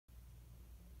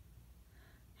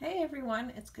Hey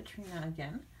everyone, it's Katrina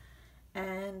again.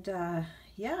 And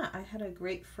yeah, I had a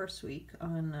great first week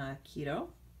on keto.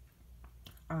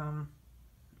 Um,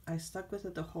 I stuck with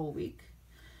it the whole week.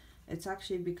 It's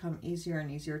actually become easier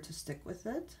and easier to stick with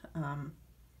it.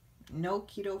 No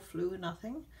keto flu,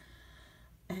 nothing.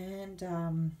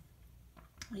 And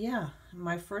yeah,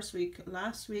 my first week,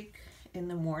 last week in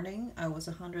the morning, I was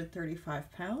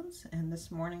 135 pounds, and this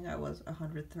morning I was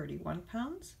 131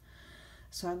 pounds.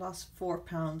 So I lost 4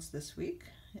 pounds this week.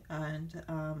 And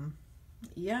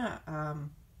yeah,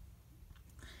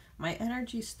 my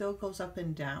energy still goes up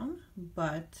and down,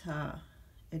 but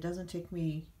it doesn't take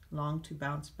me long to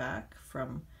bounce back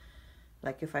from,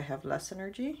 like, if I have less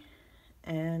energy.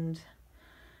 And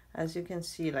as you can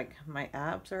see, like, my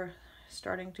abs are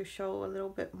starting to show a little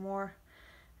bit more,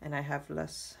 and I have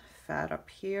less fat up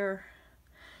here.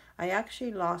 I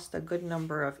actually lost a good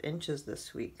number of inches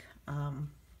this week.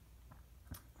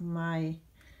 My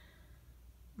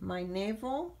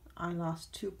navel, I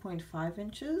lost 2.5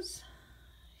 inches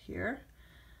here.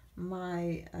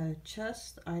 My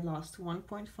chest, I lost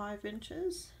 1.5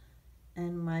 inches.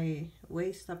 And my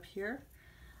waist up here,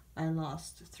 I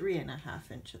lost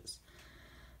 3.5 inches.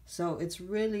 So it's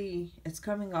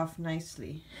coming off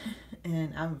nicely.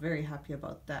 And I'm very happy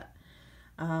about that.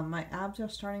 My abs are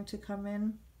starting to come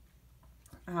in.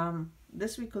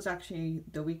 This week was actually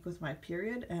the week with my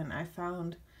period, and I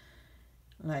found,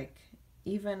 like,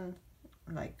 even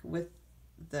like with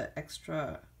the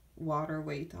extra water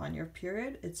weight on your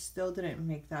period, it still didn't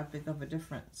make that big of a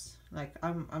difference. Like,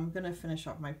 I'm gonna finish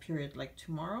up my period like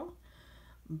tomorrow,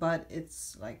 but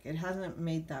it's like it hasn't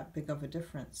made that big of a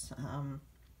difference.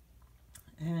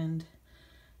 And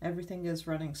everything is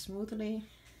running smoothly,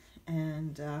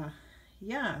 and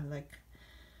yeah, like,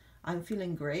 I'm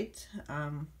feeling great.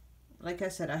 Like I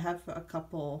said, I have a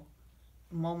couple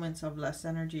moments of less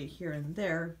energy here and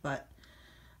there, but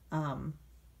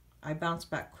I bounce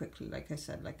back quickly. Like I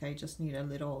said, like, I just need a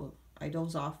little, I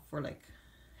doze off for like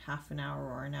half an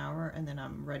hour or an hour, and then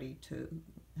I'm ready to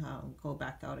go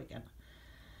back out again.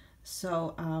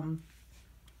 So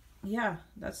yeah,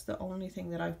 that's the only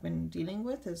thing that I've been dealing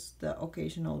with, is the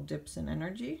occasional dips in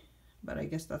energy. But I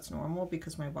guess that's normal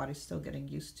because my body's still getting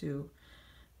used to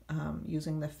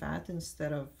using the fat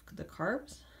instead of the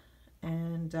carbs.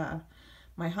 And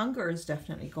my hunger is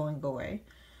definitely going away.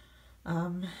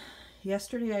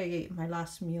 Yesterday I ate my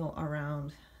last meal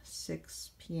around 6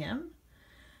 p.m.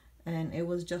 and it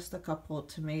was just a couple of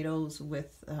tomatoes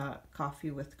with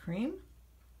coffee with cream.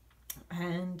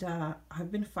 And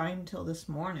I've been fine till this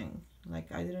morning.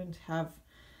 Like, I didn't have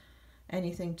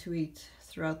anything to eat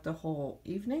throughout the whole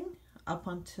evening up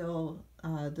until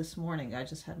this morning. I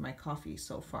just had my coffee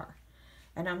so far.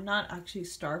 And I'm not actually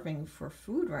starving for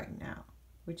food right now,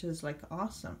 which is like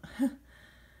awesome.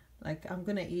 Like, I'm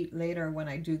gonna eat later when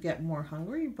I do get more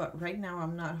hungry, but right now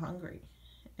I'm not hungry.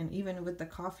 And even with the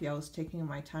coffee, I was taking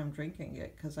my time drinking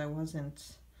it because it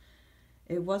wasn't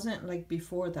like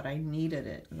before that I needed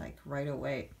it like right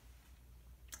away.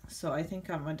 So I think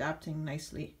I'm adapting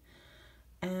nicely.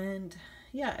 And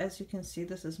yeah, as you can see,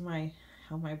 this is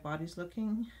how my body's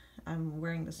looking. I'm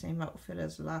wearing the same outfit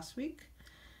as last week.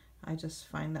 I just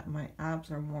find that my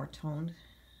abs are more toned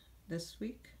this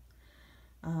week.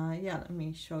 Yeah, let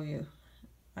me show you.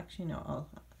 Actually, no,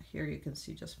 here you can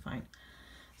see just fine.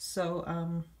 So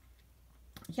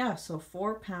yeah, so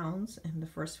 4 pounds in the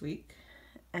first week.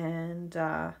 And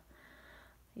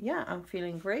yeah, I'm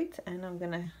feeling great, and I'm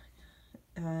gonna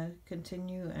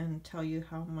continue and tell you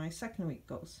how my second week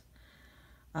goes.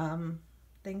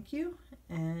 Thank you,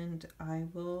 and I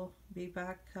will be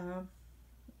back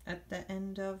at the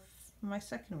end of my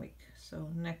second week, so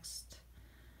next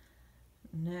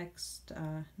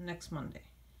Monday.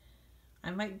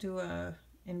 I might do a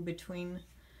in between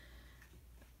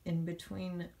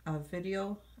a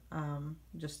video,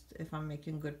 just if I'm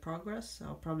making good progress.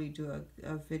 I'll probably do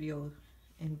a video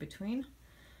in between.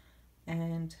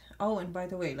 And oh, and by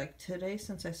the way, like, today,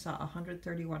 since I saw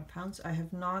 131 pounds, I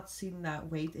have not seen that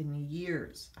weight in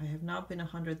years. I have not been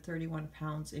 131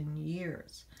 pounds in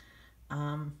years.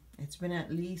 It's been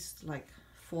at least like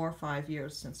 4 or 5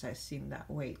 years since I've seen that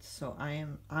weight. So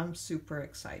I'm super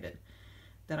excited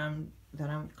that I'm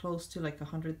close to like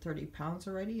 130 pounds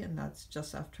already, and that's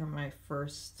just after my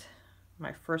first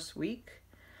week.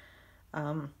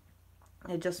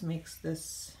 It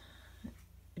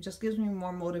just gives me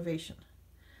more motivation.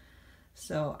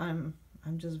 So I'm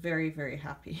just very, very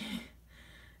happy.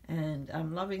 And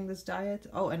I'm loving this diet.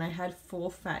 Oh, and I had full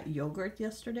fat yogurt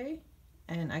yesterday,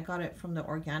 and I got it from the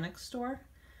organic store.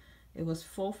 It was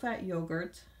full fat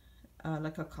yogurt,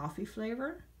 like a coffee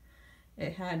flavor.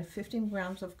 It had 15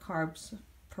 grams of carbs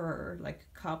per like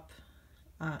cup,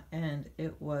 and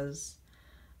it was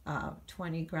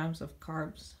 20 grams of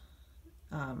carbs,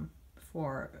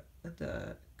 for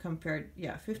the compared,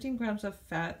 yeah, 15 grams of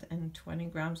fat and 20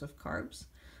 grams of carbs.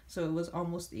 So it was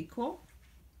almost equal,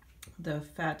 the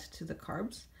fat to the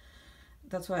carbs.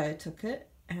 That's why I took it.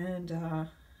 And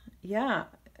yeah,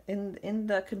 in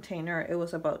the container it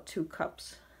was about 2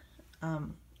 cups.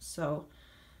 So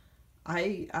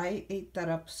I ate that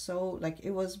up. So like,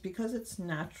 it was because it's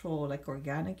natural, like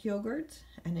organic yogurt,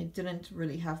 and it didn't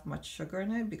really have much sugar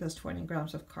in it, because 20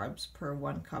 grams of carbs per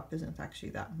 1 cup isn't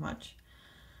actually that much.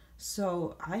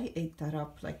 So I ate that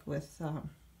up like with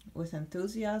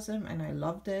enthusiasm, and I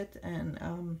loved it. And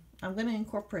I'm gonna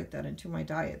incorporate that into my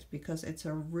diet, because it's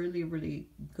a really, really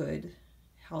good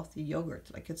healthy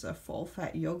yogurt. Like, it's a full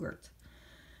fat yogurt,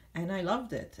 and I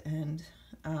loved it. And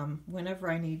whenever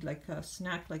I need like a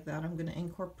snack like that, I'm gonna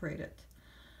incorporate it,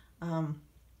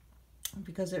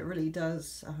 because it really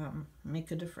does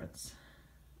make a difference.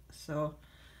 So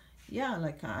yeah,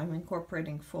 like, I'm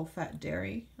incorporating full fat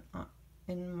dairy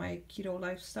in my keto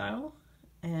lifestyle,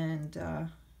 and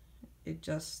it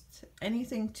just,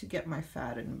 anything to get my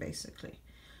fat in, basically.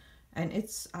 And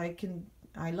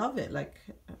I love it. Like,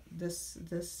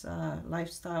 this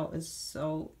lifestyle is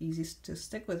so easy to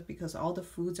stick with, because all the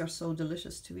foods are so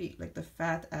delicious to eat. Like, the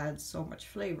fat adds so much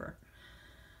flavor.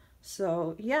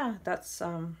 So yeah, that's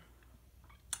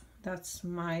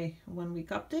my 1 week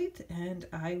update, and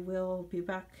I will be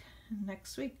back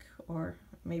next week, or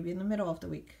maybe in the middle of the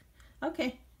week.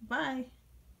 Okay, bye.